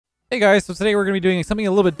Hey guys, so today we're going to be doing something a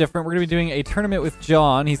little bit different. We're going to be doing a tournament with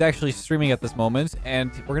Jon. He's actually streaming at this moment,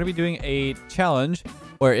 and we're going to be doing a challenge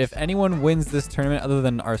where if anyone wins this tournament other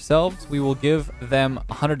than ourselves, we will give them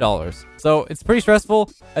 $100. So it's pretty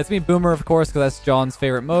stressful. It's me, Boomer, of course, because that's Jon's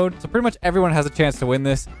favorite mode. So pretty much everyone has a chance to win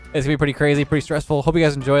this. It's going to be pretty crazy, pretty stressful. Hope you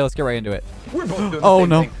guys enjoy. Let's get right into it. We're both doing the same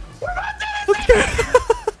thing. We're both doing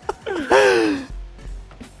the same thing.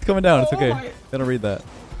 It's coming down. It's Oh okay. my- Gonna read that.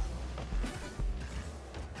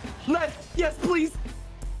 Leth, yes, please.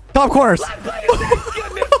 Top corners. Leth, please, thank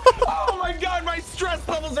goodness. Oh my God, my stress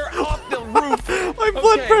levels are off the roof. My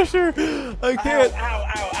blood Okay. pressure. I can't. Ow,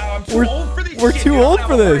 ow, ow. I'm too old for this We're shit, too dude. old I'll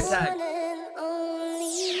for have a heart this. attack.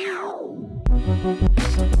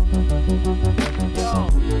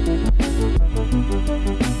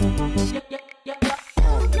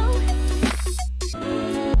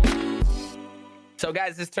 So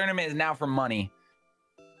guys, this tournament is now for money.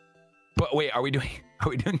 But wait, are we doing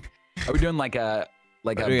like a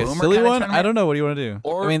Doing a boomer silly kinda one? tournament? I don't know. What do you want to do?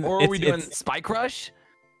 Or, I mean, or are we doing Spike Rush?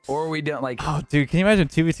 Or are we doing like Oh, dude, can you imagine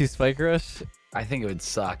 2v2 Spike Rush? I think it would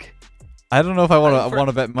suck. I don't know if I want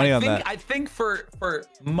to bet money on that. I think for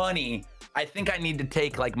money, I think I need to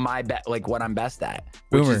take like my bet, like what I'm best at,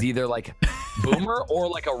 which Boomer. is either like boomer or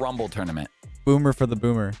like a rumble tournament. Boomer for the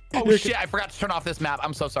boomer. Oh shit, I forgot to turn off this map.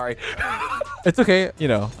 I'm so sorry. It's okay. You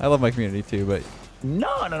know, I love my community too, but No,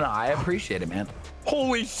 I appreciate it, man.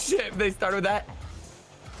 Holy shit, they started with that.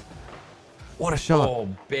 what a shot. Oh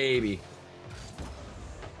baby.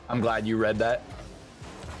 I'm glad you read that.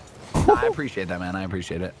 No, I appreciate that, man. I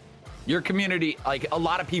appreciate it. Your community, like a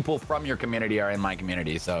lot of people from your community are in my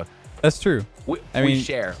community, so That's true. we mean,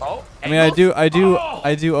 share. Oh, I mean, I do Oh!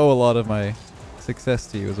 owe a lot of my success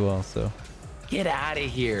to you as well, so. Get out of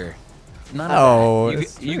here. None Oh, of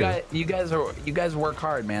it's that. You guys work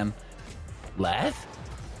hard, man. Leth?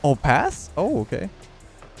 Oh, pass? Oh, okay.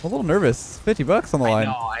 I'm a little nervous. $50 on the line.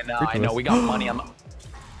 I know. We got money on the...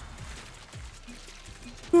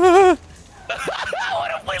 What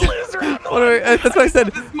What if we lose round one? that's what I said.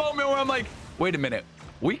 This moment where I'm like, wait a minute.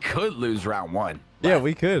 We could lose round one. Yeah,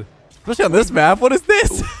 we could. Especially on this map. What is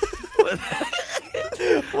this?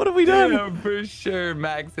 What have we done? Yeah, for sure.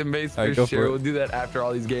 Max and base All right, for go sure. for it. We'll do that after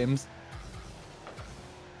all these games.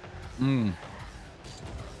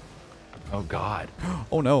 Oh, God.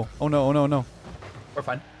 Oh, no. Oh, no. Oh, no, no. We're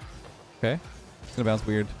fine. Okay. It's going to bounce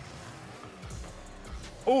weird.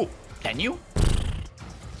 Oh, can you?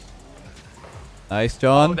 Nice,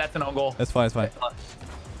 Jon. Oh, that's an own goal. That's fine. It's fine.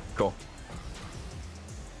 Cool.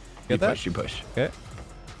 Get that? You push. Okay.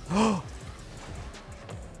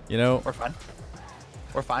 You know, We're fine.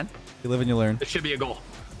 We're fine. you live and you learn. It should be a goal.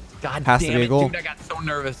 God Has to damn be a it, goal. dude. I got so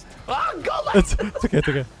nervous. Oh, goal. It's okay. It's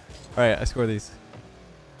okay. All right, I score these.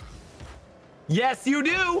 Yes, you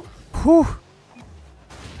do. Whew.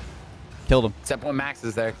 Killed him. Except when Max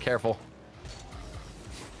is there. Careful.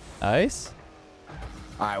 Nice.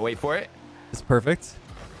 All right, wait for it. It's perfect.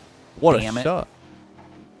 What Damn a it. shot.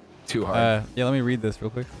 Too hard. Yeah, let me read this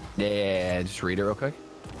real quick. Yeah, just read it real quick.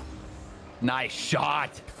 Nice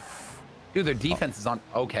shot. Dude, their defense is on.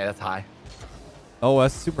 Okay, that's high. Oh,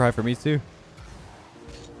 that's super high for me too.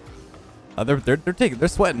 They're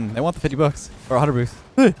sweating. They want the $50 or 100 boosts.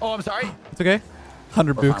 Oh, I'm sorry. It's okay.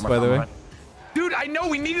 100 We're boosts, fine, by the we're way. fine. Dude, I know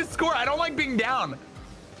we need to score. I don't like being down.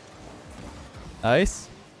 Nice.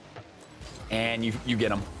 And you get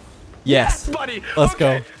them. Yes. Buddy. Let's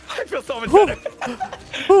okay. go. I feel so much better.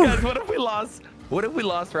 Guys, what if we lost? What if we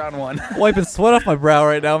lost round one? Wiping sweat off my brow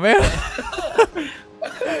right now, man.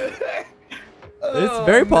 It's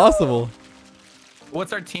very possible.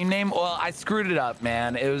 What's our team name? Well, I screwed it up,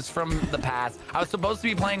 man. It was from the past. I was supposed to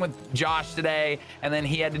be playing with Josh today, and then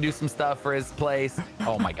he had to do some stuff for his place.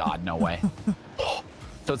 Oh my God, no way.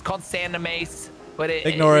 So it's called Sandamace, but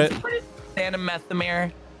Ignore it.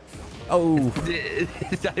 Lethamyr. Oh.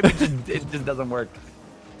 It just doesn't work.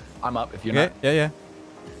 I'm up if you're Okay. not. Yeah.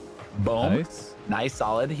 Boom. Nice. Nice,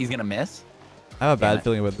 solid. He's gonna miss. I have a Damn bad it.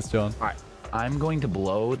 feeling about this, Jon. All right. I'm going to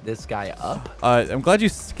blow this guy up. I'm glad you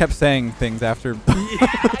kept saying things after. Yeah,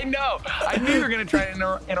 I know. I knew you were gonna try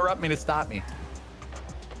to interrupt me to stop me.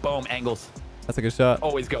 Boom, angles. That's a good shot.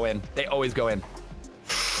 Always go in. They always go in.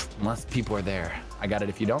 Unless people are there. I got it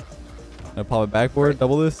if you don't. Gonna pop it backboard.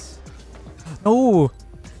 Double this. No.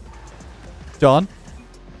 Jon.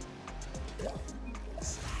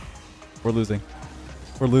 We're losing.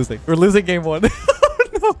 We're losing game one.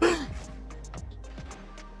 Oh, no.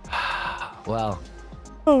 Well,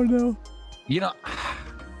 Oh no. you know,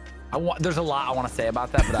 there's a lot I want to say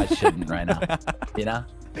about that, but I shouldn't right now. You know,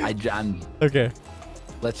 I'm. Okay.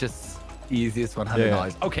 Let's just easiest $100.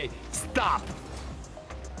 Yeah. Okay, stop.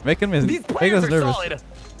 Make These us players are nervous. solid.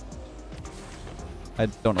 I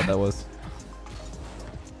don't know what that was.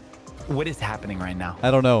 What is happening right now?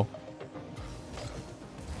 I don't know.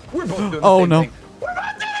 We're both doing the Oh, same no. thing. We're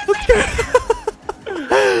both doing the same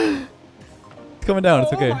thing. It's coming down.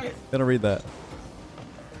 It's Oh okay. my- Gonna read that.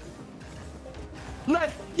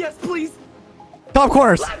 Leth, yes, please. Top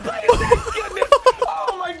corners. Leth, please. Thank goodness.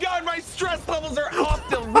 Oh my God, my stress levels are off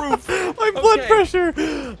the roof. My blood Okay. pressure.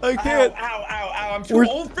 I can't. Ow, ow, ow. I'm too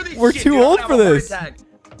old for this We're shit, too dude. I'm old gonna for have a heart this. attack.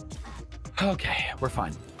 Okay, we're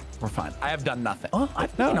fine. We're fine. I have done nothing. Oh, I,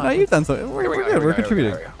 no, you know, no, you've done something. We're Here we go, good. here we We're go, here we go,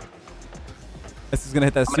 contributing. here we go. This is gonna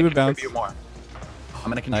hit that I'm stupid gonna bounce. contribute more. I'm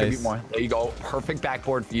gonna contribute Nice. more. There you go. Perfect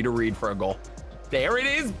backboard for you to read for a goal. There it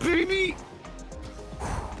is, baby. I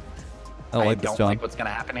don't like this, don't John. like what's gonna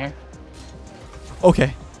happen here.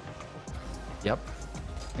 Okay. Yep.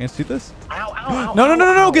 I can shoot this? Ow, ow, ow. No, no, ow, no,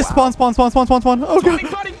 no, no. ow, Get ow. spawn, spawn, spawn, spawn, spawn, spawn. Oh, God. Spawning,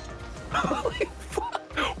 spawning. Holy fuck.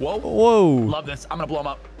 Whoa. Whoa. Love this. I'm gonna blow him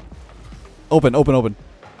up. Open, open, open.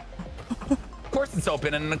 Of course it's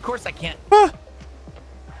open, and of course I can't. Ah.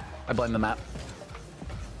 I blame the map.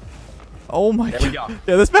 Oh my There God. we go.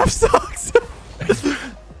 Yeah, this map sucks.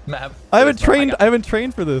 Map. I haven't There's no- trained. I haven't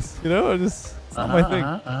trained for this. You know, it's not my thing.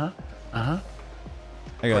 I got it.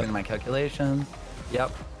 According to my calculations.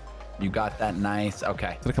 Yep. You got that. Nice.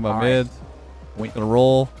 Okay. It's gonna come out All right. mid. Wait. Gonna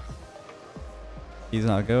roll. He's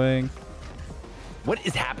not going. What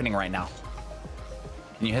is happening right now?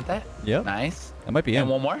 Can you hit that? Yep. Nice. I might be in.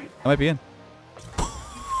 And one more. I might be in.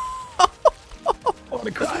 I want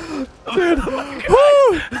to cry.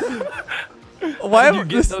 Why How did you am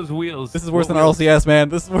get this? those wheels? This is worse What than wheels? RLCS, man.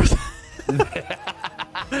 This is worse.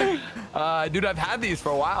 Dude, I've had these for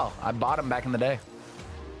a while. I bought them back in the day.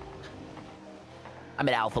 I'm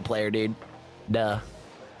an alpha player, dude. Duh.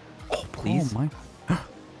 Oh, please. Oh my.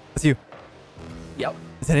 That's you. Yep.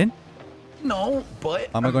 Is that in? No, but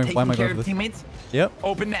Am I going- taking why am I care going for of this? teammates. Yep.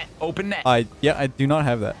 Open net. Open net. Yeah, I do not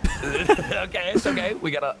have that. Okay, it's okay.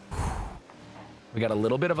 We got a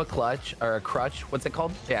little bit of a clutch or a crutch. What's it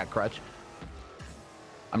called? Yeah, crutch.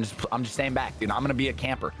 I'm just staying back, dude. I'm gonna be a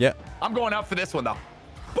camper. Yeah. I'm going out for this one though.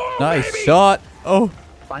 Boom, Nice baby! shot. Oh.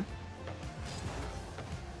 Fine.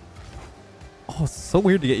 Oh, it's so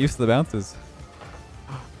weird to get used to the bounces.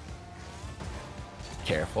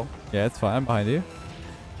 Careful. Yeah, it's fine. I'm behind you.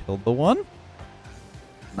 Killed the one.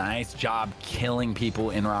 Nice job killing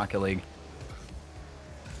people in Rocket League.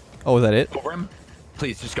 Oh, is that it? Over him.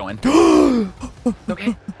 Please just go in.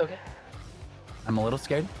 Okay. Okay. I'm a little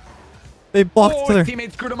scared. They blocked Oh, each other. his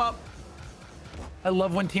teammates screwed him up. I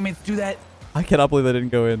love when teammates do that. I cannot believe they didn't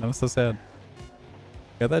go in. I'm so sad.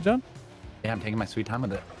 Got that, John? Yeah, I'm taking my sweet time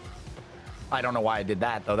with it. I don't know why I did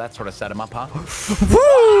that though. That sort of set him up, huh?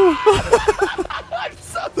 Woo! I'm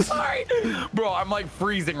so sorry, bro. I'm like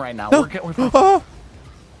freezing right now. No. We're fine. Ah,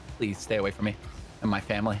 Please stay away from me and my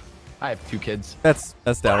family. I have 2 kids. that's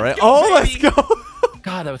down, right? Let's go, Oh, let's baby. go.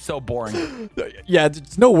 God, that was so boring. Yeah,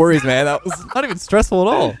 just no worries, man. That was not even stressful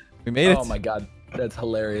at all. We made it. Oh my God, that's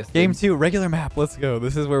hilarious. dude. Game 2, regular map. Let's go.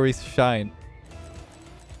 This is where we shine.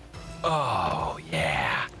 Oh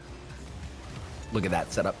yeah. Look at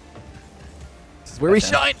that setup. This is where we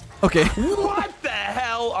That's it. shine. Okay. What the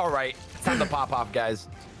hell? All right, it's time to pop off, guys.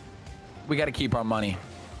 We got to keep our money.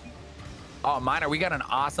 Oh, Miner, we got an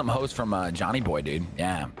awesome host from Johnny Boy, dude.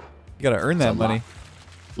 Yeah, You gotta earn that a money.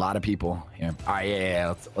 lot of people here. All right,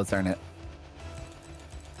 yeah. Let's earn it.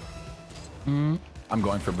 I'm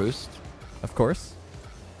going for boost. Of course.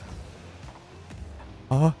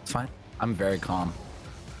 Oh, It's fine. I'm very calm.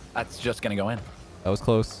 That's just gonna go in. that was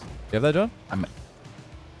close. You have that, John?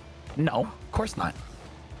 No, of course not.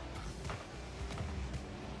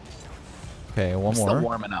 Okay, one I'm still more.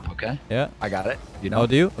 warming up. Okay. Yeah. I got it. You know. Oh,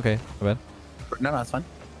 do you? Okay, my bad. No, that's fine.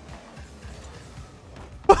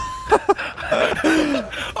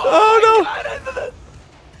 Oh, no! no!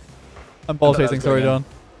 I'm ball I thought I was chasing. Sorry, going in.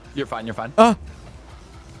 John. You're fine. You're fine. Ah!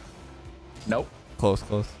 Nope. Close,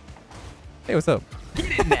 close. Hey, what's up?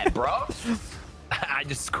 Get in that, bro. I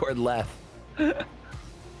just scored Leth. It's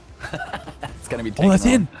gonna be. Oh, that's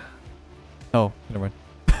taken in. Oh, never mind.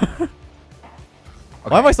 on.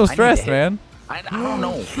 Why am I so need to stressed, hit- man? I don't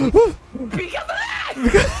know. Because of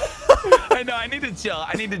that. I know. I need to chill.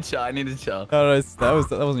 I need to chill. I need to chill. No, no, that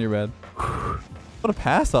wasn't your bad. What a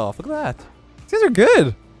pass off! Look at that. These guys are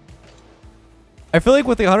good. I feel like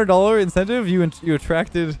with the $100 incentive, you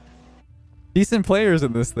attracted decent players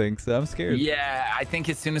in this thing, so I'm scared. Yeah, I think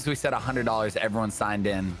as soon as we said $100, everyone signed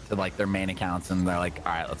in to like their main accounts, and they're like,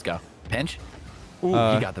 "All right, let's go." Pinch. Ooh, he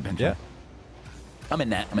got the pinch. Yeah. I'm in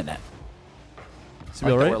net. I'm in net. Should be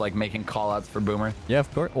Like that alright. we're like making call outs for Boomer. Yeah,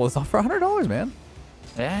 of course. Well, it's all for $100, man.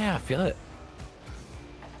 Yeah, I feel it.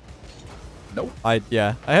 Nope.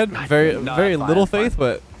 Yeah. I had very No, very that's fine, little that's faith,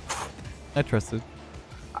 but I trusted.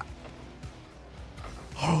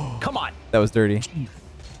 Come on. That was dirty.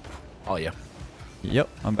 Oh, yeah. Yep.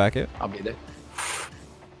 I'm back it. I'll be there.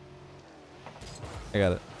 I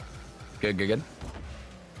got it. Good, good, good.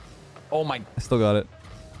 Oh, my. I still got it.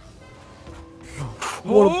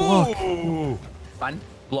 What a block. Fine.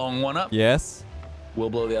 Blowing one up. Yes. We'll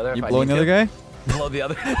blow the other. You blowing the other guy? Blow the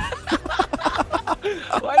other.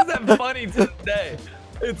 Why is that funny to this day?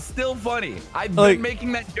 It's still funny. I've been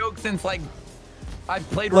making that joke since like I've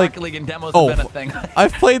played Rocket League and demos have been a thing.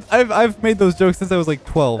 I've made those jokes since I was like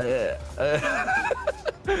 12.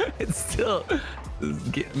 It's still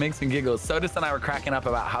makes me giggle. Sodas and I were cracking up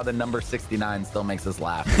about how the number 69 still makes us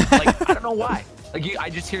laugh. Like I don't know why. Like I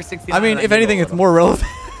just hear 69. I mean, if anything, it's more relevant.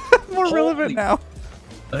 More relevant now.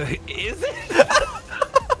 Is it?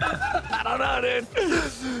 I don't know, dude.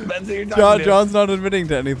 Depends who you're talking to. John's not admitting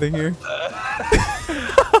to anything here.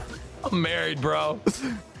 I'm married, bro.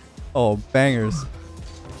 Oh, bangers.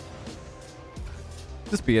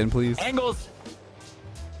 Just be in, please. Angles.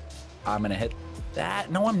 I'm gonna hit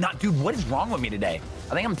that. No, I'm not, dude. What is wrong with me today?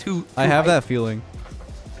 I think I'm too I have that feeling.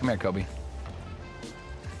 Come here, Kobe.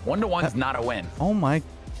 1-to-1's not a win. Oh my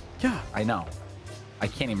god. I know. I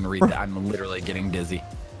can't even read that. I'm literally getting dizzy.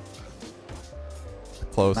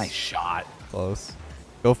 Close. Nice shot. Close.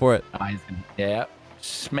 Go for it. Yeah.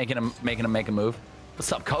 Just making him make a move.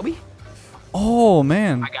 What's up, Kobe? Oh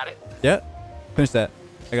man. I got it. Yeah. Finish that.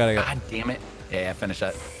 I got it. God damn it. Yeah, finish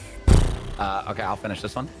that. Okay, I'll finish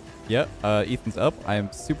this one. Yep. Ethan's up. I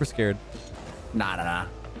am super scared. Nah.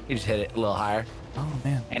 You just hit it a little higher. Oh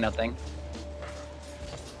man. Ain't nothing.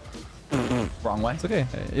 Wrong way. It's okay.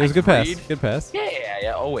 It was a good pass. Good pass.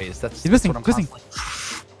 Yeah. Always. That's He's missing. What I'm Missing.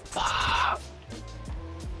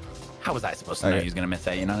 How was I supposed to know he was gonna miss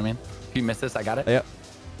that? You know what I mean? If you miss this, I got it. Yep.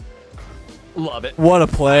 Love it. What a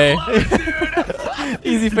play.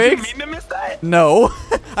 Easy fix. Did you mean to miss that? No.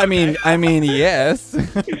 I mean, yes.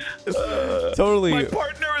 Totally. My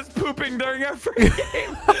partner was pooping during our first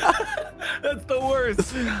game. That's the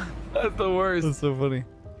worst. That's the worst. That's so funny.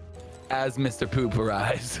 As Mr. Poop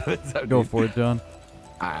arrives. Go for it, John.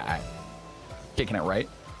 All right. Kicking it right.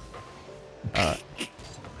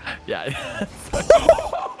 Yeah.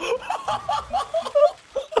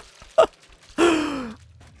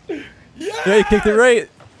 Yeah, you kicked it right.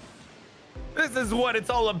 This is what it's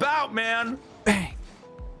all about, man. Bang.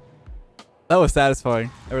 That was satisfying.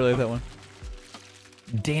 I really like that one.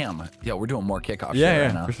 Damn. Yo, we're doing more kickoff shit Yeah,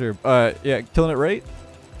 right now. for sure. Yeah, killing it right.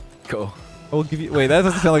 Cool. We'll give you. Wait, that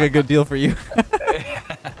doesn't sound like a good deal for you.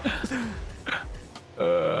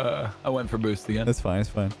 I went for boost again. That's fine. It's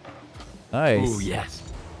fine. Nice. Ooh, yes.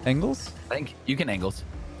 Angles? I think you can angles.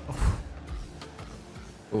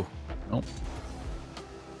 Ooh. Nope.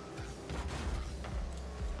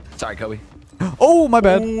 Sorry, Kobe. Oh, my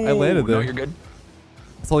bad. Ooh, I landed there. No, you're good.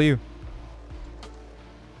 That's all you.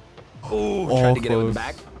 Ooh, tried to get it with the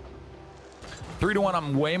back. 3-to-1,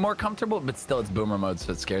 I'm way more comfortable, but still it's boomer mode,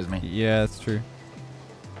 so it scares me. Yeah, that's true.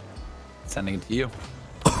 Sending it to you.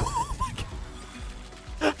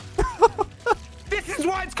 This is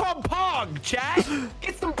why it's called Pog, chat.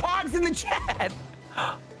 Get some Pogs in the chat.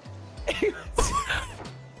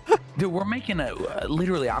 Dude, we're making a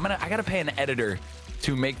literally. I gotta pay an editor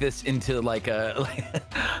to make this into like a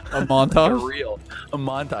montage. A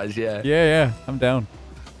montage, yeah. Yeah. I'm down.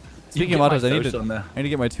 Speaking of montage, I need to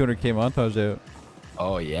get my 200K montage out.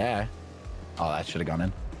 Oh yeah. Oh, that should have gone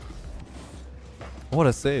in. What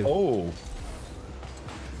a save. Oh.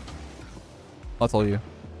 That's all you.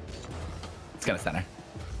 It's gonna center.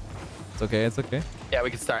 It's okay. It's okay. Yeah, we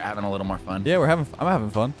can start having a little more fun. Yeah, I'm having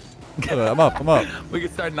fun. I'm up. We can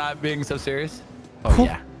start not being so serious. Oh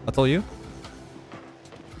yeah. That's all you.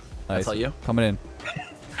 Nice. That's all you. Coming in.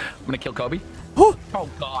 I'm gonna kill Kobe. Oh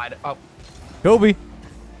God. Oh. Kobe.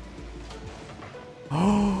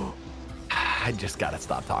 I just gotta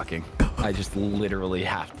stop talking. I just literally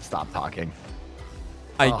have to stop talking.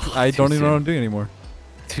 I don't even know what I'm doing anymore.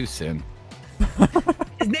 Too soon.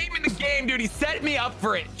 His name in the game, dude. He set me up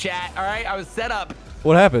for it, chat. All right, I was set up.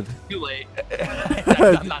 What happened? Too late.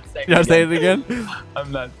 I'm not saying. You're not saying it again?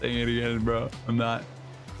 I'm not saying it again, bro. I'm not.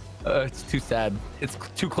 It's too sad. It's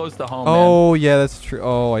too close to home. Oh man. yeah, that's true.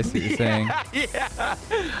 Oh, I see what you're saying.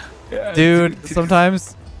 Yeah. Dude,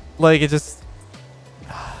 sometimes, like it just.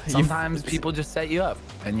 Sometimes people just set you up,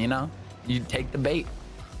 and you know, you take the bait.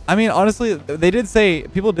 I mean, honestly,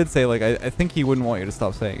 people did say, like, I think he wouldn't want you to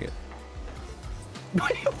stop saying it.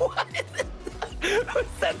 What? Who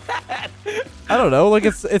said that? I don't know. Like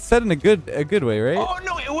it's said in a good way, right? Oh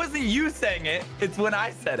no, it wasn't you saying it. It's when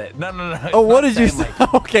I said it. No. Oh, what did you say?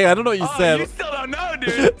 Like, okay, I don't know what you said. You still don't know,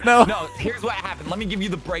 dude. No. No. Here's what happened. Let me give you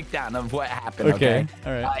the breakdown of what happened. Okay. Okay.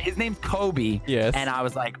 All right. His name's Kobe. Yes. And I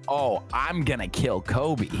was like, oh, I'm gonna kill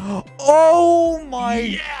Kobe. Oh my.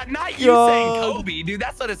 Yeah, not you God. saying Kobe, dude.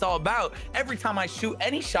 That's what it's all about. Every time I shoot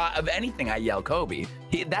any shot of anything, I yell Kobe.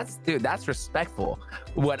 That's respectful.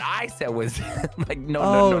 What I said was like, no.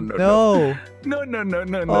 Oh no.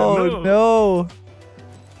 Oh no.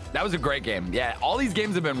 That was a great game. Yeah, all these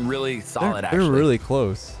games have been really solid. They're really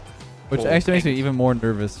close, which actually makes me even more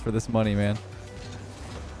nervous for this money, man.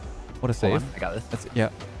 What a save! I got this. That's yeah.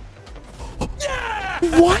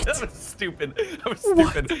 Yeah! What? That was stupid. That was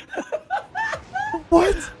stupid.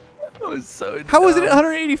 What? That was so dumb. How was it at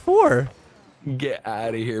 184? Get out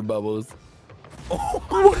of here, Bubbles.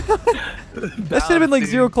 That should have been like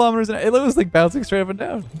 0 kilometers an hour. It was like bouncing straight up and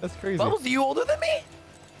down. That's crazy. Bubbles, are you older than me?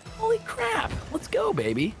 Holy crap. Let's go,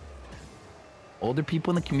 baby. Older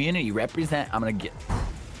people in the community represent. I'm going to get.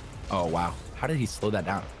 Oh, wow. How did he slow that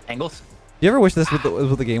down? Angles? Do you ever wish this was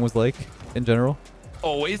what the game was like in general?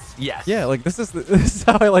 Always? Yes. Yeah, like this is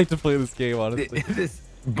how I like to play this game, honestly. This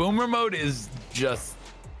boomer mode is just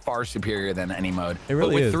far superior than any mode. It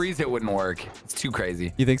really but with is. threes, it wouldn't work. It's too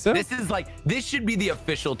crazy. You think so? This should be the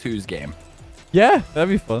official twos game. Yeah, that'd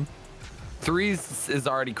be fun. Threes is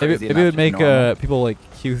already crazy. Maybe it would make people like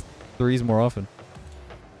Q3s more often.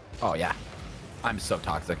 Oh, yeah. I'm so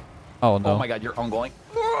toxic. Oh, no. Oh, my God. You're own goaling.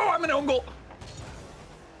 Oh, I'm an own goal.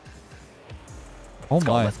 Oh,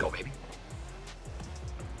 my. Let's go, baby.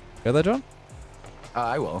 Got that, John?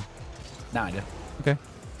 I will. Now I do. Okay.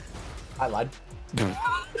 I lied.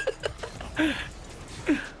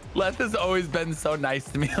 Leth has always been so nice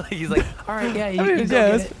to me. Like, he's like, all right, yeah, you can go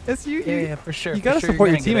get it. It's you. Yeah, for sure. You gotta support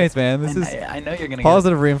your teammates, man. This is I know you're gonna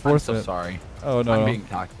positive get it. reinforcement. I'm so sorry. Oh no, I'm no. being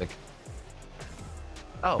toxic.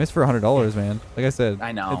 Oh, It's for $100, man. Like I said,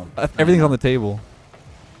 I know. Everything's on the table.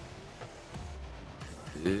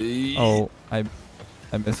 Oh, I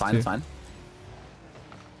missed Fine, you. it's fine.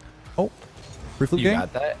 Oh, free flip You game.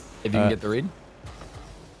 got that? If you can get the read.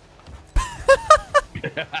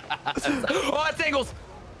 Oh, that's angles.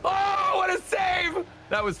 Oh, what a save!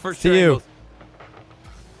 That was for sure. To you. Angles.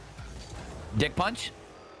 Dick punch?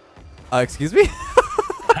 Excuse me?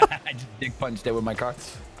 I just dick punched it with my car.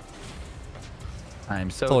 I'm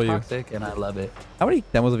so all you. toxic and I love it. How many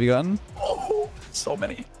demos have you gotten? Oh, so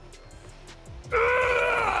many.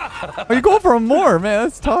 Are you going for more, man?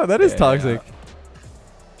 That is toxic.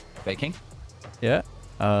 Faking? Yeah.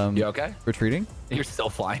 You okay? Retreating. You're still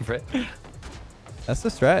flying for it. That's the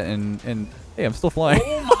strat, and hey, I'm still flying.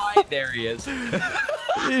 Oh my! There he is.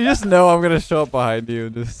 You just know I'm gonna show up behind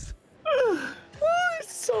you. Just.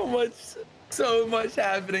 So much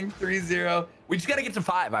happening. 3-0. We just gotta get to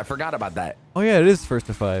 5. I forgot about that. Oh yeah, it is first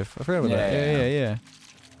to 5. I forgot about that. Yeah.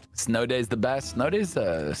 Snow day's the best. Snow day's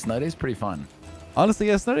pretty fun. Honestly,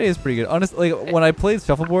 yeah, Snow Day is pretty good. Honestly, like when I played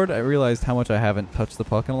shuffleboard, I realized how much I haven't touched the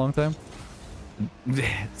puck in a long time.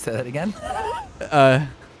 Say that again.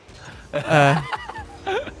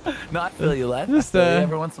 No, I feel you, Leth. Just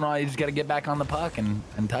Every once in a while, you just gotta get back on the puck and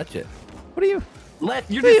touch it. What are you?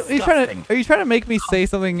 Leth, you're Are disgusting. you trying to make me say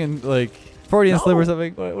something in like Freudian slip or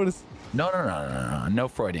something? What is? No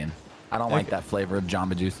Freudian. I don't like that flavor of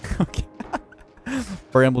Jamba Juice. Okay.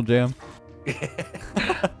 Bramble jam.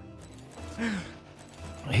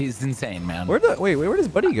 He's insane, man. Where does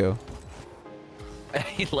Buddy go?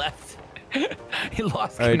 He left. He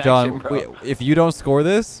lost All right, connection, John. bro. If you don't score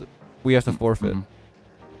this, we have to forfeit.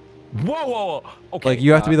 Whoa. Okay. Like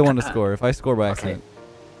you have to be the one to score. If I score by accident,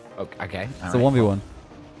 Okay. it's a 1v1.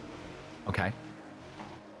 Okay.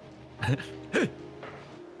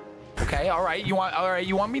 Okay. All right. You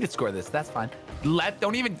want me to score this? That's fine.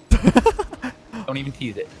 Don't even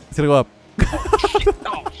tease it. It's gonna go up.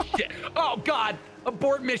 Oh shit. Oh god.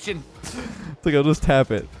 Abort mission. It's like I'll just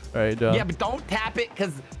tap it. All right, John. Yeah, but don't tap it,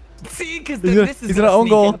 cause this is he's gonna own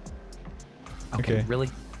goal. Okay, really?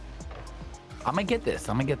 I'm gonna get this.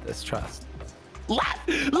 Trust.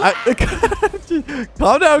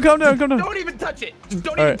 Calm down. Don't even touch it. Just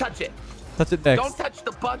don't even touch it. Touch it next. Don't touch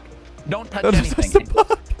the puck. Don't touch Don't anything.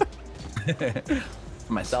 touch the puck.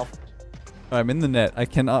 Myself. I'm in the net. I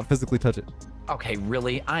cannot physically touch it. Okay,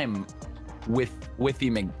 really? I'm with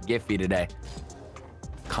you, McGiffy today.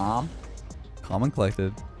 Calm and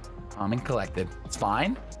collected. It's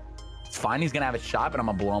fine. He's gonna have a shot, but I'm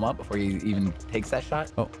gonna blow him up before he even takes that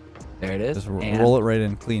shot. Oh, there it is. just roll it right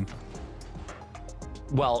in, clean.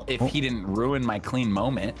 Well, if he didn't ruin my clean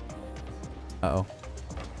moment. Uh oh.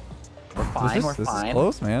 We're fine. This is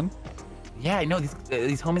close, man. Yeah, I know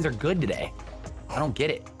these homies are good today. I don't get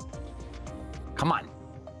it. Come on.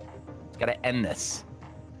 Gotta end this.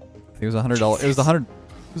 I think it was $100. It was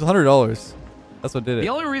 $100. That's what did it. The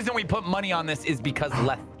only reason we put money on this is because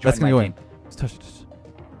Leth That's joined gonna my go in. team. Just touch it.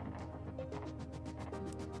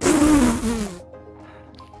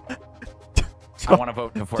 I want to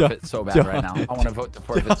vote to forfeit so bad right now. I want to vote to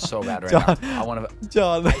forfeit so bad right now. I want to.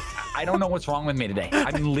 John. I don't know what's wrong with me today.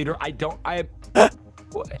 I'm literally.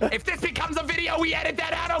 If this becomes a video, we edit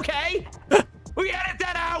that out, okay? We edit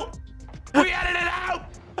that out. We edit it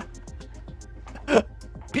out.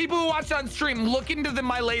 People who watch on stream, look into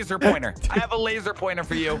my laser pointer. I have a laser pointer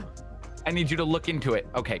for you. I need you to look into it.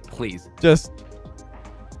 Okay, please. Just.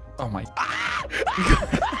 Oh my.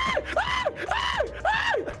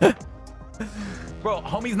 Bro,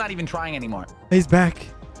 homie's not even trying anymore. He's back.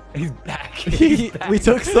 He's back. We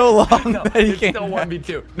took so long No, that he it's came still back.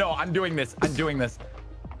 1v2. No, I'm doing this. I'm doing this.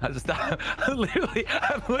 I'm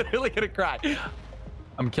literally gonna cry.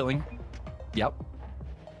 I'm killing. Yep.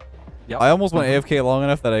 I almost went AFK long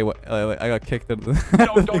enough that I got kicked into the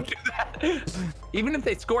No, don't do that. Even if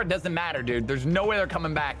they score, it doesn't matter, dude. There's no way they're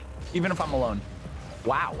coming back, even if I'm alone.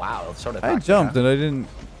 Wow. It's sort of. I jumped and I didn't.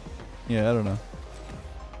 Yeah, I don't know.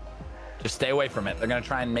 Just stay away from it. They're gonna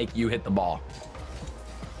try and make you hit the ball.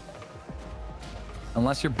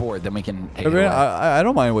 Unless you're bored, then we can take it away. I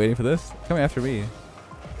don't mind waiting for this. Come after me.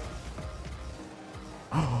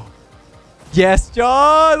 Yes,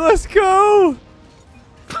 John, let's go.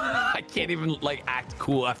 I can't even like act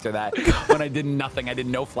cool after that. When I did nothing, I did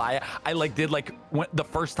no fly. I did the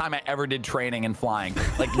first time I ever did training and flying.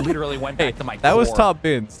 Like literally went back to my That core. was top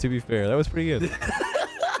bins, to be fair. That was pretty good.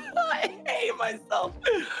 I hate myself.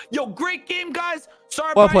 Yo, great game, guys.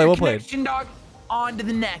 Sorry Well about played, your well played. connection, dog. On to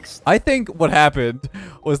the next. I think what happened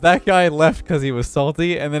was that guy left because he was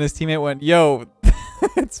salty, and then his teammate went, "Yo,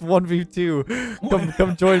 it's 1v2.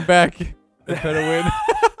 Come join back and try to win."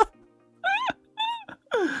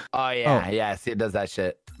 Oh yeah. See, it does that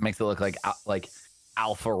shit. Makes it look like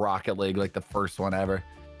Alpha Rocket League, like the first one ever.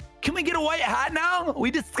 Can we get a white hat now?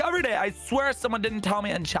 We discovered it. I swear someone didn't tell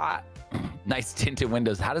me in chat. Nice tinted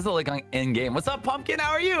windows. How does it look on in game? What's up, Pumpkin?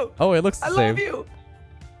 How are you? Oh, it looks the I same. love you.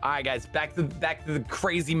 All right, guys, back to the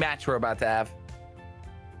crazy match we're about to have.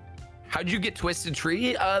 How'd you get Twisted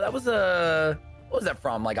Tree? That was what was that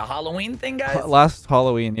from? Like a Halloween thing, guys? Last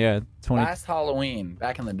Halloween, yeah. Last Halloween,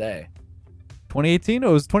 back in the day. 2018? Oh,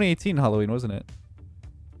 it was 2018 Halloween, wasn't it?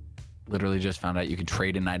 Literally just found out you could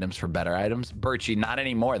trade in items for better items. Birchie, not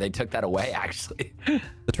anymore. They took that away, actually.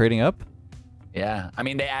 The trading up? Yeah. I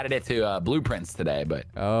mean, they added it to blueprints today, but.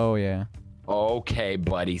 Oh, yeah. Okay,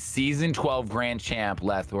 buddy. Season 12 Grand Champ,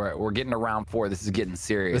 Leth. We're getting to round 4. This is getting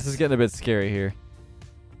serious. This is getting a bit scary here.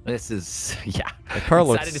 This is, yeah. The car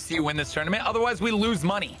looks... Excited to see you win this tournament. Otherwise, we lose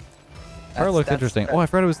money. Car looks interesting. Oh, I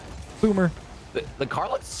forgot it was Boomer. The car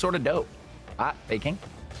looks sort of dope. Faking.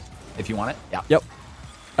 If you want it. Yeah. Yep.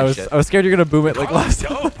 I was scared you're gonna boom it like last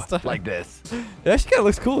time. Like this. It actually kind of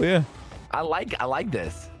looks cool, yeah. I like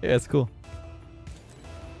this. Yeah, it's cool.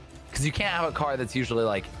 Because you can't have a car that's usually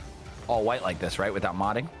like all white like this, right? Without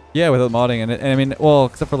modding. Yeah, without modding, and I mean, well,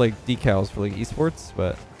 except for like decals for like esports,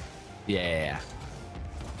 but. Yeah.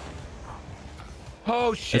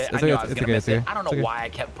 Oh shit! It's I knew okay, I was it's gonna okay, miss it's it. okay. I don't know It's okay. why I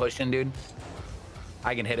kept pushing, dude.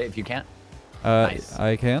 I can hit it if you can't. Nice.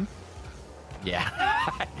 I can. Yeah.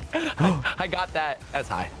 I got that. That's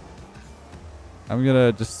high. I'm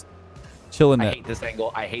gonna just chill in I that. hate this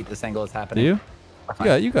angle. I hate this angle. It's Do happening. you?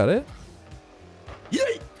 Yeah, you got it. Yay!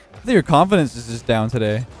 I think your confidence is just down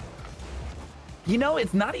today. You know,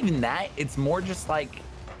 it's not even that. It's more just like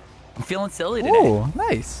I'm feeling silly today. Oh,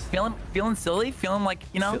 nice. Feeling silly. Feeling like,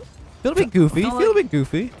 you know. Feel a bit goofy. Feel a bit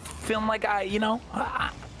goofy. Feeling like I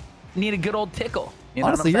need a good old tickle. You know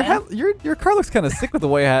Honestly, what I'm saying? your car looks kind of sick with the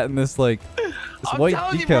white hat and this like this I'm white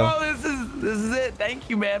telling you, decal. bro, this is it. Thank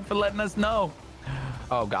you, man, for letting us know.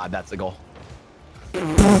 Oh God, that's a goal.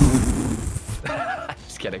 Just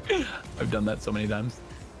kidding. I've done that so many times.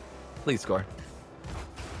 Please score.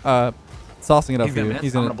 Saucing it up He's for gonna you. miss.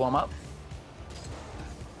 He's I'm gonna. gonna blow him up.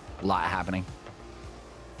 A lot happening.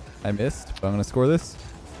 I missed, but I'm gonna score this.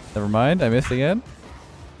 Never mind, I missed again.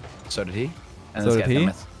 So did he. And So this did guy's he. gonna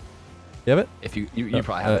miss. You have it? If you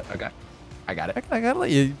probably have it. Okay. I got it. I gotta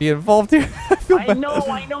let you be involved here. I feel I bad. know.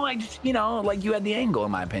 I just, like you had the angle,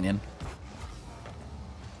 in my opinion.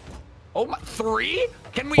 Oh my, 3?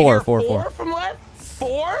 Can we hear four from Leth?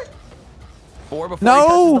 4? 4 before he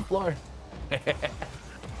touches the floor.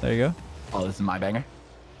 There you go. Oh, this is my banger.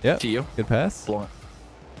 Yep. To you. Good pass. Floor.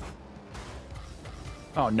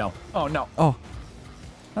 Oh no. Oh no. Oh.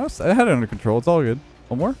 I had it under control. It's all good.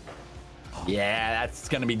 One more. Yeah, that's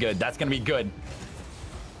gonna be good. That's gonna be good.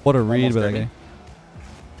 What a read by that guy.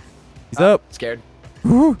 He's up. Scared.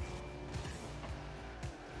 Woo.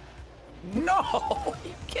 No.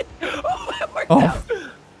 You kidding? Oh, that worked Oh. out.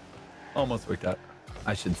 Almost worked out,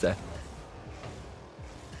 I should say.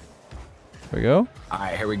 There we go. All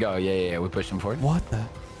right, here we go. Yeah. We push him forward. What the?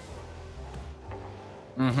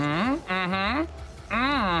 Mm-hmm.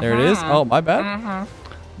 There it is. Oh, my bad.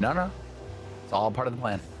 No. It's all part of the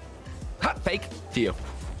plan. Ha, fake to you.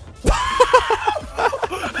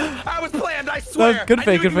 I was planned, I swear. No, good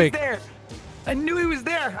fake, good fake. I knew he was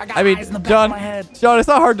there. I got I mean, eyes in the back John, of my head. John, it's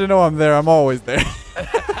not hard to know I'm there. I'm always there.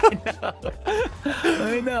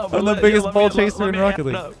 I know. I'm the biggest ball chaser in Rocket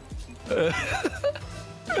League.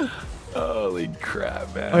 Holy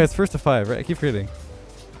crap, man. Oh, yeah, it's first to 5, right? I keep forgetting.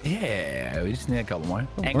 Yeah, we just need a couple more.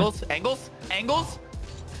 Oh, Angles.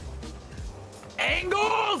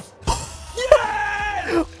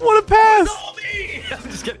 Yes! What a pass! Goldie! I'm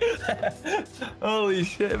just kidding. Holy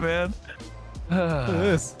shit, man. Look at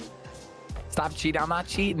this. Stop cheating. I'm not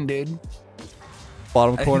cheating, dude.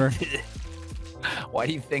 Bottom corner. Why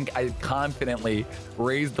do you think I confidently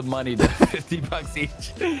raised the money to 50 bucks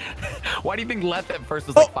each? Why do you think Leth at first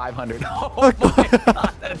was like 500? Oh my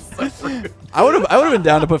god, that's so rude. I would have been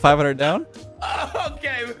down to put 500 down.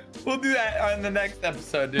 Okay, we'll do that on the next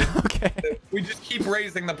episode, dude. Okay. We just keep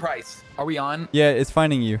raising the price. Are we on? Yeah, it's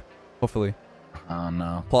finding you. Hopefully. Oh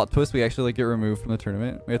no. Plot twist: we actually get removed from the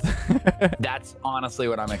tournament. We have to That's honestly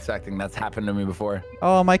what I'm expecting. That's happened to me before.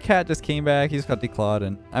 Oh, my cat just came back. He just got declawed,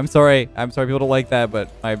 and I'm sorry. People don't like that,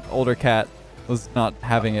 but my older cat was not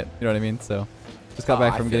having it. You know what I mean? So, just got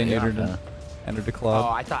back from getting neutered and declawed. Oh,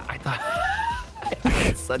 I thought.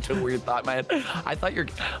 It's such a weird thought, man. I thought your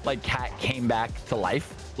like cat came back to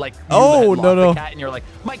life. Like oh no. Cat and you're like,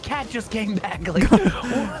 my cat just came back. Like,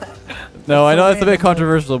 what? No, I know it's a bit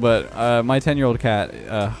controversial, but my 10-year-old cat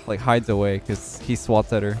like hides away because he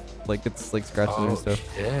swats at her, like it's like scratches her and stuff.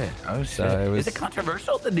 Oh shit! Is it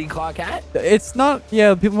controversial to declaw a cat? It's not.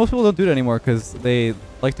 Yeah, most people don't do it anymore because they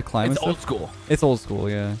like to climb. It's and old stuff. school. It's old school,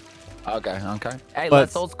 yeah. Okay. Hey, But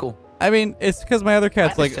that's old school. I mean, it's because my other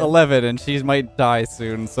cat's like 11 and she might die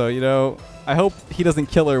soon. So, you know, I hope he doesn't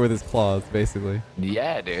kill her with his claws, basically.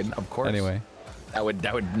 Yeah, dude. Of course. Anyway. That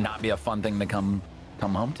would not be a fun thing to come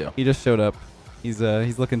home to. He just showed up. He's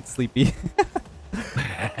looking sleepy.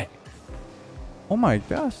 Oh my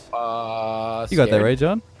gosh. You got that right,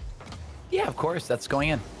 John? Yeah, of course. That's going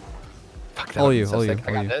in. Fuck, All you. I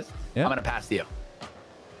got this. Yeah. I'm gonna pass to you.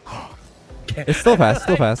 It's still pass.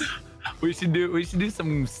 Still pass. We should do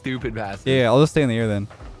some stupid passes. Yeah, I'll just stay in the air then.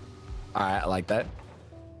 All right, I like that.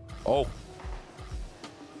 Oh. All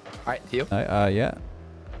right, to you. Yeah.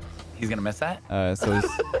 He's gonna miss that. So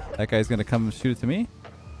that guy's gonna come shoot it to me.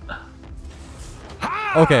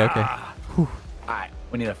 Okay. Whew. All right,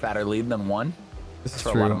 we need a fatter lead than one. This is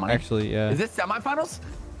for true. a lot of money. Actually, yeah. Is this semifinals?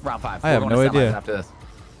 Round 5. I have no idea. After this.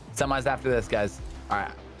 Semis after this, guys. All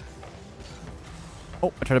right.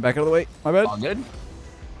 Oh, I tried to back out of the way. My bad. All good.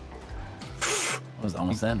 I was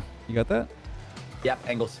almost in. You got that? Yep,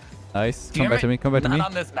 angles. Nice. Come back to me. Come back to me. Not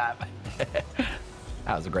on this map.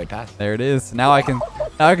 That was a great pass. There it is. Now I can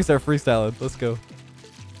start freestyling. Let's go.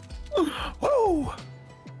 Woo!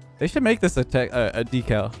 They should make this a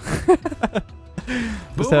decal.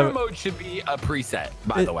 Boomer mode should be a preset,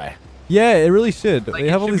 by the way. Yeah, it really should. Like, they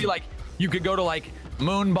have it all should these. be like you could go to like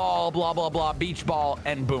moon ball, blah blah blah, beach ball,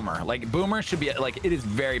 and boomer. Like boomer should be like it is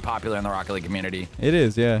very popular in the Rocket League community. It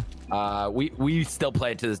is, yeah. We still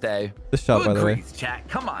play it to this day. This shot, by the way. Who agrees, chat?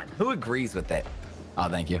 Come on, who agrees with it? Oh,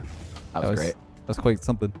 thank you. That was great. That's quite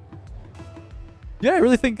something. Yeah, I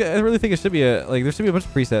really think it should be there should be a bunch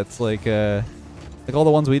of presets like all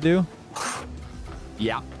the ones we do.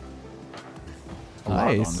 Yeah. A Nice.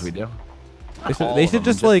 lot of ones we do. They should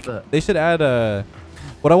just like they should add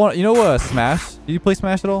what I want. You know Smash? Do you play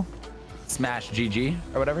Smash at all? Smash GG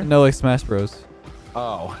or whatever. No, like Smash Bros.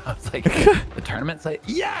 Oh, I was like the tournament site.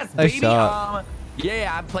 Yes, Nice baby. shot.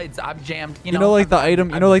 Yeah, I've jammed. You know like the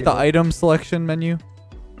item. You know like the item selection menu.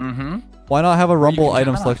 Mm-hmm. Why not have a Rumble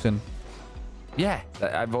item selection? Yeah,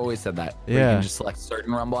 I've always said that. Yeah. You can just select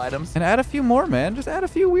certain Rumble items. And add a few more, man. Just add a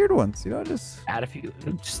few weird ones. You know, just add a few.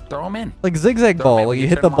 Just throw them in. Like zigzag ball. Like you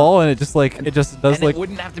hit the ball and it just does and like. It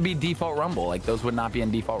wouldn't have to be default Rumble. Like those would not be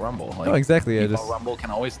in default Rumble. Like, no, exactly. Yeah, default Rumble can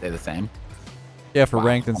always stay the same. Yeah, for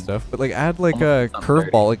ranked and stuff. But like add like a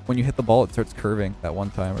curveball. Like when you hit the ball, it starts curving that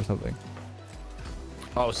one time or something.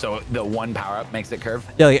 Oh, so the one power up makes it curve?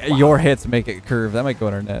 Yeah, like your hits make it curve. That might go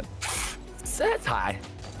in our net. That's high.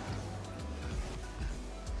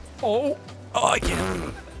 Oh, I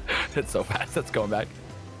can't. It's so fast. It's going back.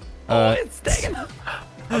 Oh, it's staying.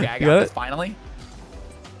 Okay, I You got got this it? finally.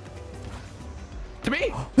 To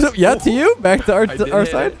me. Yeah, to you. Back to I our did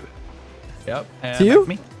side. it. Yep. And To you?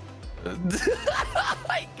 back to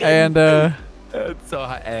me. And So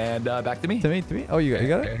high. And back to me. to me. Oh, you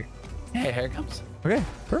got it. Hey, here it comes. Okay,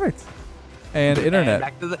 perfect. And internet. And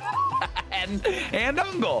back to the and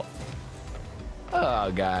Uncle.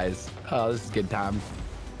 Oh, guys. Oh, this is good times.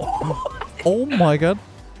 Oh my god.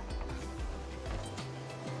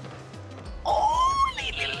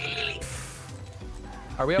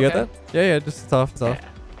 Are we You okay? got that? Yeah, just it's off. It's off. Yeah.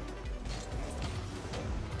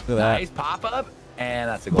 Look at Nice pop up, and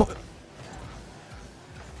that's a goal. that.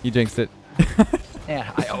 You jinxed it.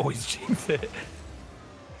 Yeah, I always jinx it.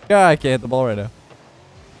 Yeah, I can't hit the ball right now.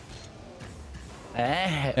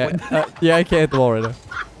 Yeah, I can't hit the ball right now.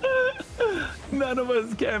 None of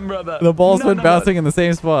us can, brother. The ball's None been of bouncing us. in the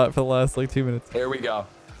same spot for the last like 2 minutes. Here we go.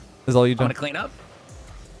 Is all you I'm done? gonna clean up.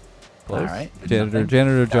 Close. All right. Janitor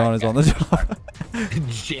John is on the job.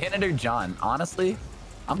 Janitor John. Honestly,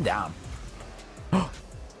 I'm down.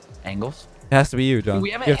 Angles. It has to be you, John. We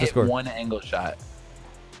You haven't have to hit score. one angle shot.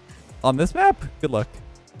 On this map? Good luck.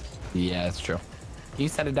 Yeah, that's true. Can you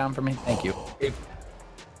set it down for me? Thank you.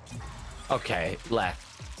 Okay, Leth.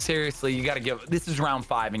 Seriously, you gotta give. This is round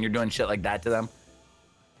 5, and you're doing shit like that to them.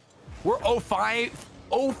 We're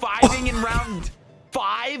 0-5ing in round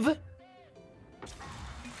 5.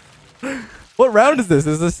 What round is this?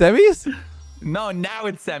 Is this semis? No, now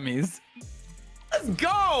it's semis. Let's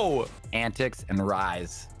go. Antics and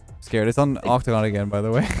Rise. Scared. It's on Octagon again, by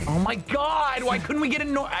the way. Oh my God! Why couldn't we get a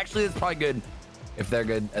no? Actually, it's probably good if they're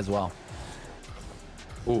good as well.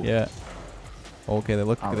 Ooh. Yeah. Okay, they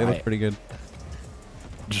look right. pretty good.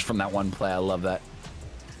 Just from that one play, I love that.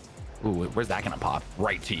 Ooh, where's that gonna pop?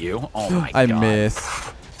 Right to you. Oh my I God. miss.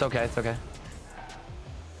 It's okay. It's okay.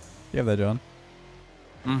 You have that, John.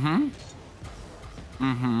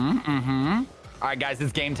 All right, guys,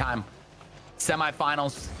 it's game time.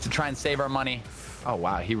 Semifinals to try and save our money. Oh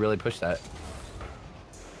wow, he really pushed that.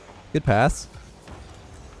 Good pass.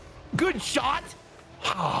 Good shot.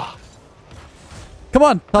 Come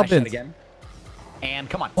on, Nice top shot in. again. And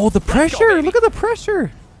come on. Oh, the Let's go, pressure! baby. Look at the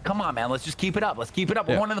pressure. Come on, man. Let's just keep it up. Let's keep it up.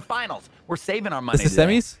 Yeah. We're going to the finals. We're saving our money. This is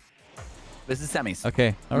today. semis. This is semis.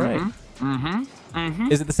 Okay. All right.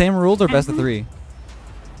 Is it the same rules or best of 3?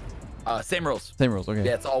 Same rules. Same rules. Okay.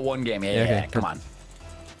 Yeah, it's all one game. Yeah, Yeah, yeah, okay, come on.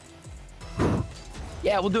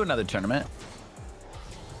 Yeah, we'll do another tournament.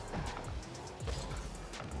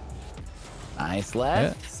 Nice Yeah.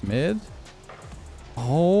 left. Smid.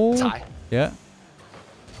 Oh. Tie. Yeah.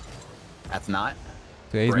 That's not.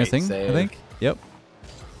 Okay, he's Great missing. save. I think. Yep.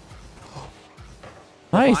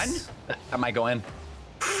 Fine. Nice. I might go in.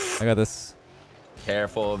 I got this.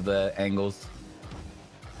 Careful of the angles.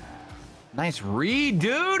 Nice read,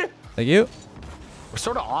 dude. Thank you. We're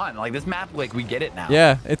sort of on. Like this map, like we get it now.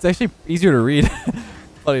 Yeah, it's actually easier to read.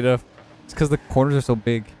 Funny enough. It's because the corners are so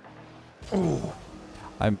big. Ooh.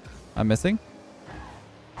 I'm missing.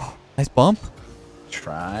 Nice bump.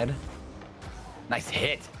 Tried. Nice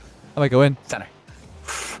hit. I might go in. Center.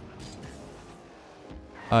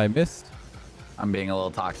 I missed. I'm being a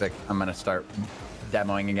little toxic. I'm gonna start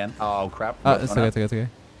demoing again. Oh crap. It's okay. It's okay. It's okay.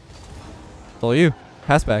 It's all you.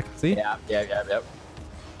 Pass back. See? Yeah.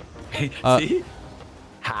 Uh, See?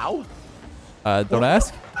 How? Don't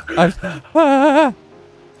ask. Ah!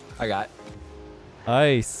 I got.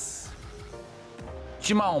 Nice.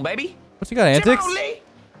 Shimon, baby. What you got, antics? Shimon Lee.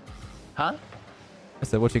 Huh? I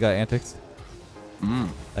said, what you got, antics?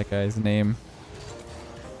 That guy's name.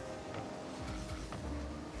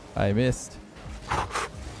 I missed.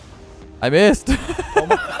 I missed.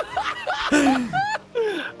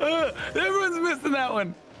 Everyone's missing that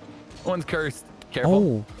one. One's cursed. Careful.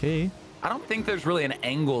 Oh, okay. I don't think there's really an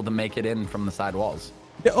angle to make it in from the side walls.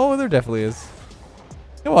 Yeah, oh, there definitely is.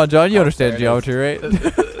 Come on, John. You understand there it geometry, right?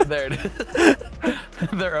 There it is.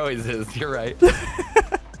 There always is. You're right.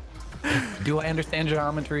 Do I understand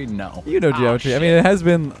geometry? No. You know Oh, geometry. I shit. mean, it has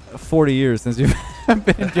been 40 years since you've been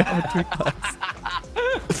in geometry class.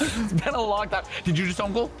 It's been a long time. Did you just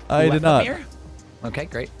uncle? I did not. Lethamyr? Okay,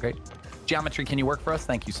 great. Geometry, can you work for us?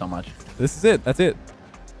 Thank you so much. This is it. That's it.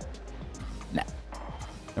 Nah.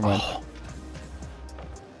 Never mind. Oh,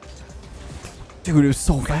 Dude, it was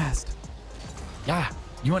so fast. yeah.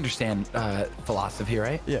 You understand philosophy,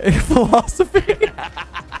 right? Yeah, philosophy.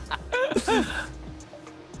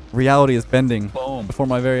 Reality is bending Boom. before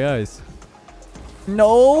my very eyes. No.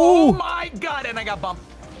 Oh my God! And I got bumped.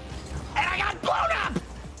 And I got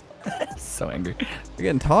blown up. So angry. You're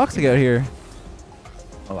getting toxic out here.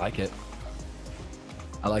 I like it.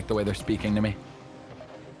 I like the way they're speaking to me.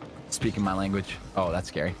 Speaking my language. Oh, that's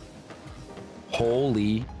scary.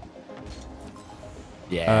 Holy.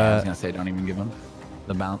 Yeah, I was gonna say don't even give him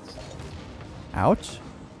the bounce. Ouch.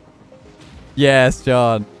 Yes,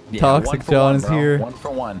 Jon. Yeah, Toxic Jon is here. 1 for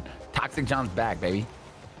 1. Toxic Jon's back, baby.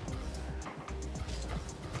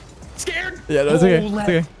 Scared? Yeah, that's okay. It's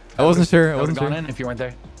okay. I wasn't sure. I wasn't sure. Gone in if you weren't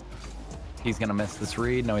there. He's gonna miss this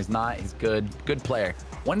read. No, he's not. He's good. Good player.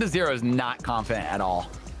 1-0 is not confident at all.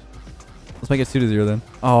 Let's make it 2-0 then.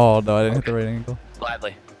 Oh no, I didn't hit the right angle.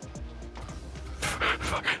 Gladly.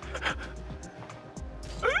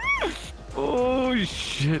 Oh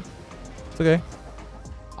shit. It's okay.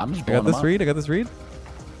 I'm just I got this read. I got this read.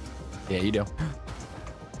 Yeah, you do.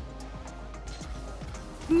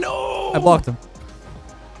 No. I blocked him.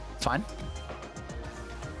 It's fine.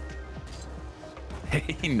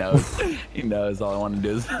 He knows. He knows. All I want to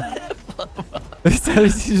do is.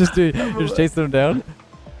 You're just chasing him down.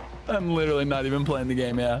 I'm literally not even playing the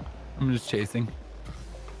game. Yeah, I'm just chasing.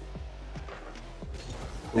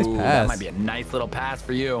 Nice Ooh, pass. That might be a nice little pass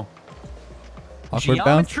for you. Awkward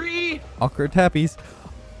Geometry. bounce. Awkward tappies.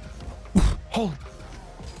 Holy.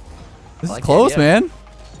 This I like is close, the idea. man.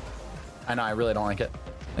 I know. I really don't like it.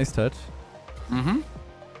 Nice touch. Mm-hmm.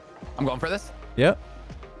 I'm going for this. Yep.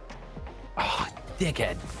 Oh,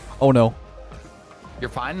 dickhead. Oh no. You're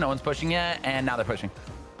fine. No one's pushing yet, and now they're pushing.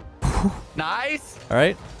 Nice. All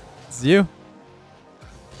right. It's you.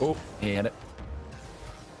 Oh, he hit it.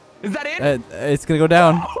 Is that it? It's gonna go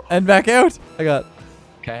down and back out. I got.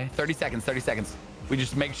 Okay, 30 seconds. 30 seconds. We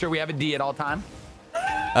just make sure we have a D at all time.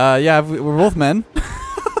 Yeah, we're both men.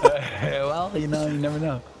 Well, you know, you never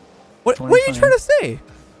know. What are you trying to say?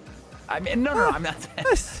 I mean, no, I'm not saying.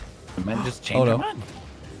 I meant just change our mind.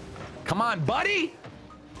 Come on, buddy.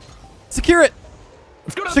 Secure it.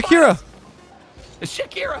 Let's go to the Shakira. finals. It's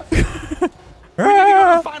Shakira. We're gonna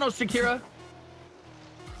go to the finals, Shakira.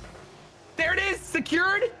 There it is,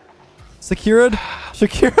 secured. Secured.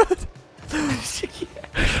 Secured. Secured.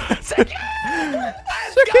 Secured.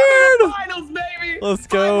 Finals, baby. Let's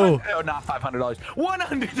go. Oh, not $500.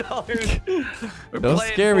 $100. Don't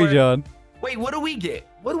scare me, Jon. Wait, what do we get?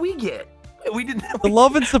 What do we get? We didn't. The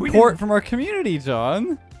love and support from our community,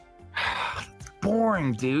 Jon.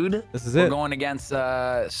 Boring, dude. This is We're it. going against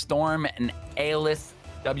Storm and A-list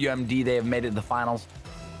WMD. They have made it to the finals.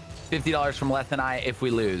 $50 from Leth and I if we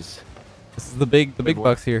lose. This is the big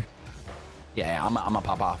bucks here. Yeah, I'm gonna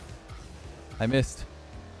pop off. I missed.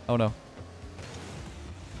 Oh no.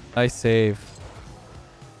 Nice save.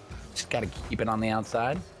 Just gotta keep it on the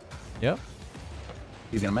outside. Yep.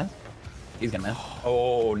 He's gonna miss. He's gonna miss.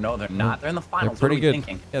 Oh no, they're not. They're in the They're finals. pretty what are we good.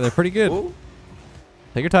 thinking? Yeah, they're pretty good. Ooh.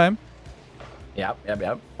 Take your time. Yep.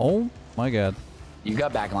 Oh my god. You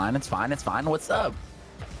got back line. It's fine. It's fine. What's up?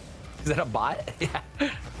 Is that a bot? Yeah.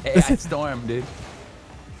 Hey, I Storm, dude.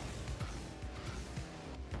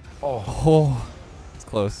 Oh, it's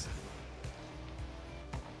close.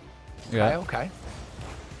 Okay.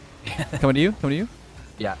 Coming to you. Coming to you.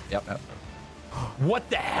 Yeah. Yep. What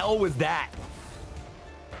the hell was that?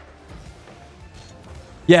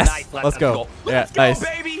 Yes. Nice, Let's go. Let's go, nice.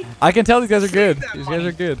 baby. I can tell these guys are good. Save that These money. guys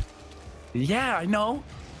are good. Yeah, I know.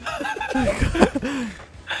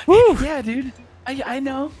 Woo. Yeah, dude. I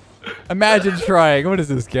know. Imagine trying. What is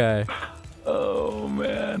this guy? Oh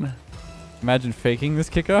man. Imagine faking this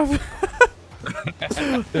kickoff.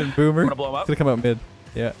 Then Boomer. Wanna blow him up? It's gonna come out mid.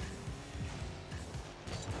 Yeah.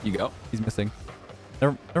 You go. He's missing.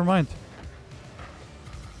 Never mind.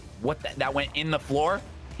 What? That went in the floor?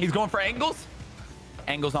 He's going for angles?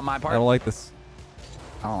 Angles on my part? I don't like this.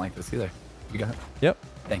 I don't like this either. You got it? Yep.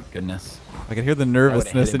 Thank goodness. I can hear the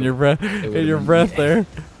nervousness hit in it, your breath. it In would've your been- breath there.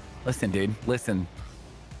 Listen, dude. Listen.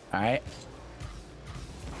 All right.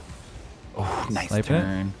 Oh, nice Sniping it.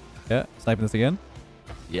 turn. Yeah. Sniping this again.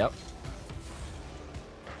 Yep.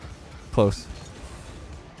 Close.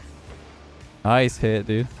 Nice hit,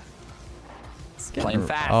 dude. Playing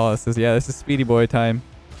fast. Oh, this is speedy boy time.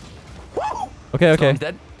 Okay. Storm's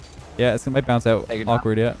dead. Yeah, it might bounce out. Take your time.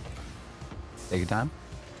 Awkward. Yeah. Take your time.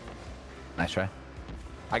 Nice try.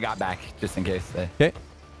 I got back just in case. Okay.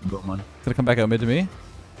 Boom one. It's gonna come back out mid to me.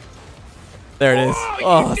 There it is. Oh,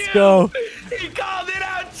 Oh, let's go. He called it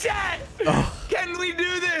out, chat. Can we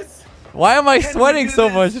do this? Why am I Can we sweating do so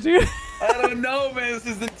this? much, dude? I don't know, man. This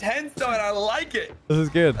is intense, though, and I like it. This is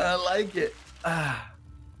good. I like it.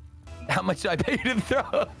 How much did I pay you to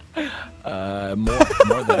throw?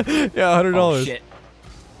 More than. Yeah, $100. Oh, shit.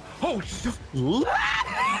 Oh, shit.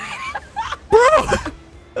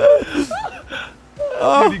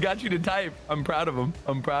 Dude, he got you to type. I'm proud of him.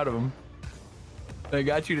 I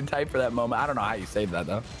got you to type for that moment. I don't know how you saved that,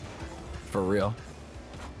 though. For real.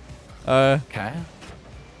 Okay. Okay.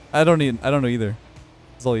 I don't know either.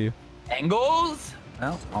 It's all you. Angles?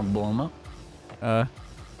 Well, I'll blow him up.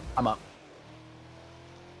 I'm up.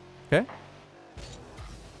 Okay.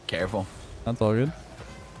 Careful. That's all good.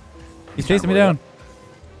 He's chasing me down.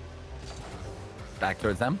 Back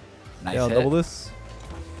towards them. Nice Yeah, I'll hit. double this.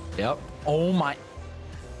 Yep. Oh my.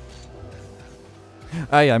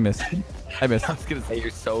 I missed. I missed. I was gonna say you're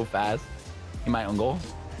so fast. You might own goal.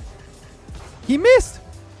 He missed.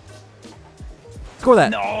 Score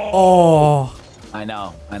that. No. Oh. I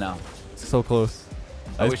know. So close.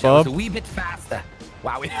 I Nice wish I was a bump. wee bit faster.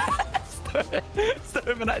 Wow.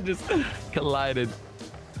 Storm and I just collided.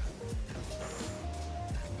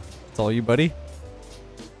 It's all you, buddy.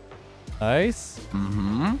 Nice.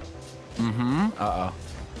 Uh-oh.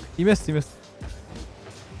 He missed.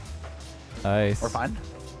 Nice. We're fine.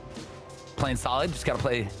 Playing solid. Just gotta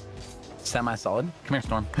play semi-solid. Come here,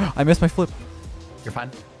 Storm. I missed my flip. You're fine.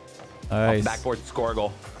 Nice. Backboard, score a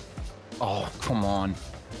goal. Oh, come on.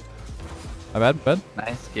 My bad.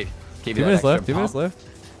 Nice. Give 2 you that minutes extra left. 2 minutes pump. left.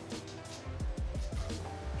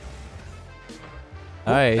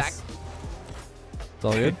 Nice. Back. It's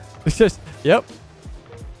all good. It's just, yep.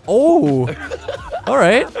 Oh. All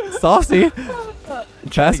right. Saucy. Trying to get a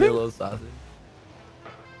Passing? little sausage.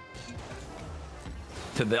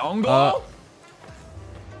 To the own goal.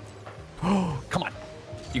 Come on.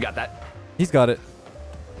 You got that. He's got it.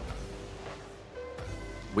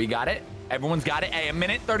 We got it. Everyone's got it. Hey, a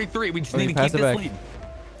minute 33. We just Okay, need to pass keep it this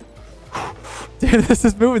back. lead. Dude, this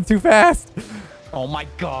is moving too fast. Oh my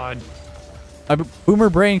god. Boomer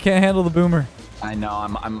brain can't handle the boomer. I know.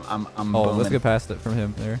 I'm Oh, booming. let's get past it from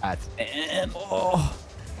him there. That's and oh.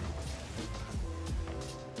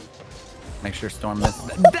 Make sure Storm misses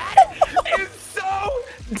that. That is so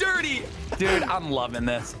dirty, dude. I'm loving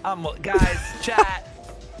this. Guys, chat.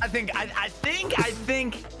 I think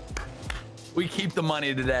we keep the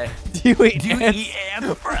money today. Do you eat Do you ants? eat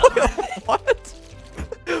ants for a living? What?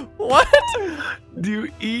 What? Do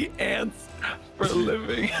you eat ants for a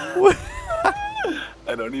living? What?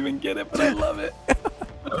 I don't even get it, but I love it.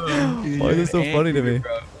 Why is this so funny to me?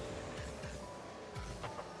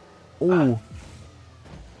 Oh,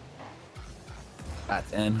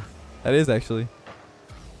 That's in. that is actually.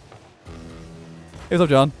 Hey, what's up,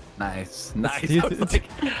 John? Nice. I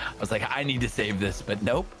was like, I need to save this, but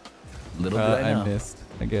nope. Little did I know. I missed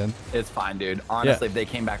again. It's fine, dude. Honestly, if they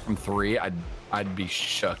came back from 3, I'd be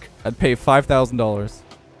shook. I'd pay $5,000.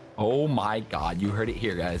 Oh my god, you heard it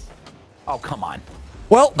here, guys. Oh, come on.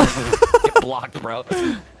 Well, Get blocked, bro.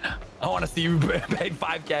 I want to see you pay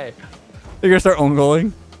 5K. you're gonna start own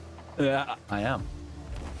goaling. Yeah, I am.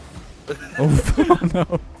 Oh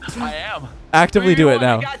no! I am. Actively do it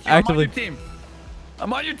now. I got you. Actively. I'm on your team.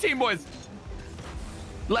 I'm on your team, boys.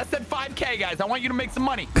 Less than 5K, guys. I want you to make some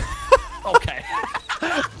money. Okay.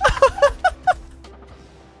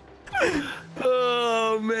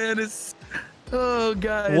 Oh man, it's. Oh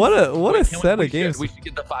guys. What a Wait, set of games. We should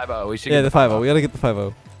get the 5-0. We should. Yeah, get the 5-0. We gotta get the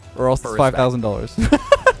 5-0, or else it's For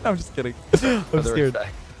 $5,000. I'm just kidding. I'm For the scared.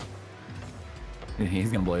 respect.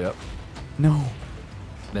 He's gonna blow you up. No.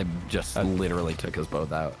 They just literally took us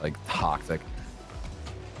both out. Like toxic.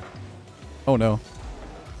 Oh no.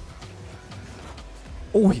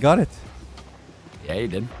 Oh, he got it. Yeah, he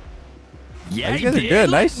did. Yeah, You he guys are did. good.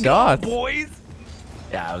 Nice Let's go, shot. boys.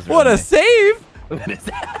 Yeah, it was. What really a nice. save!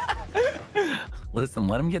 Listen,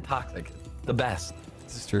 let him get toxic. The best.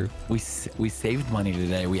 This is true. We saved money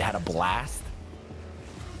today. We had a blast.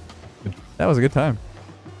 That was a good time.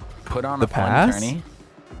 Put on The a fun pass? tourney.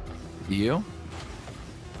 You?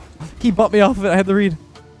 He bumped me off of it. I had to read.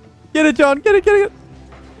 Get it, John. Get it.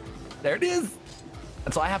 There it is.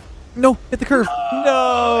 That's all I have. No, hit the curve.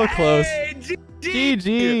 No, close. Hey,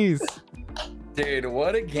 GG's. Dude,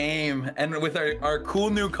 what a game. And with our cool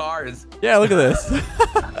new cars. Yeah, look at this. Woo!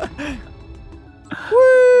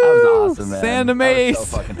 That was awesome, man. Sand That mace. was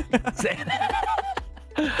so fucking Sand.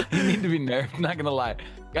 You need to be nerfed, not gonna lie.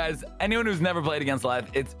 Guys, anyone who's never played against Leth,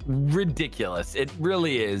 it's ridiculous. It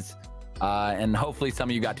really is. And hopefully some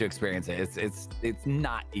of you got to experience it. It's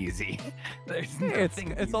not easy. There's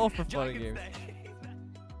nothing It's easy. all for John funny can games. say-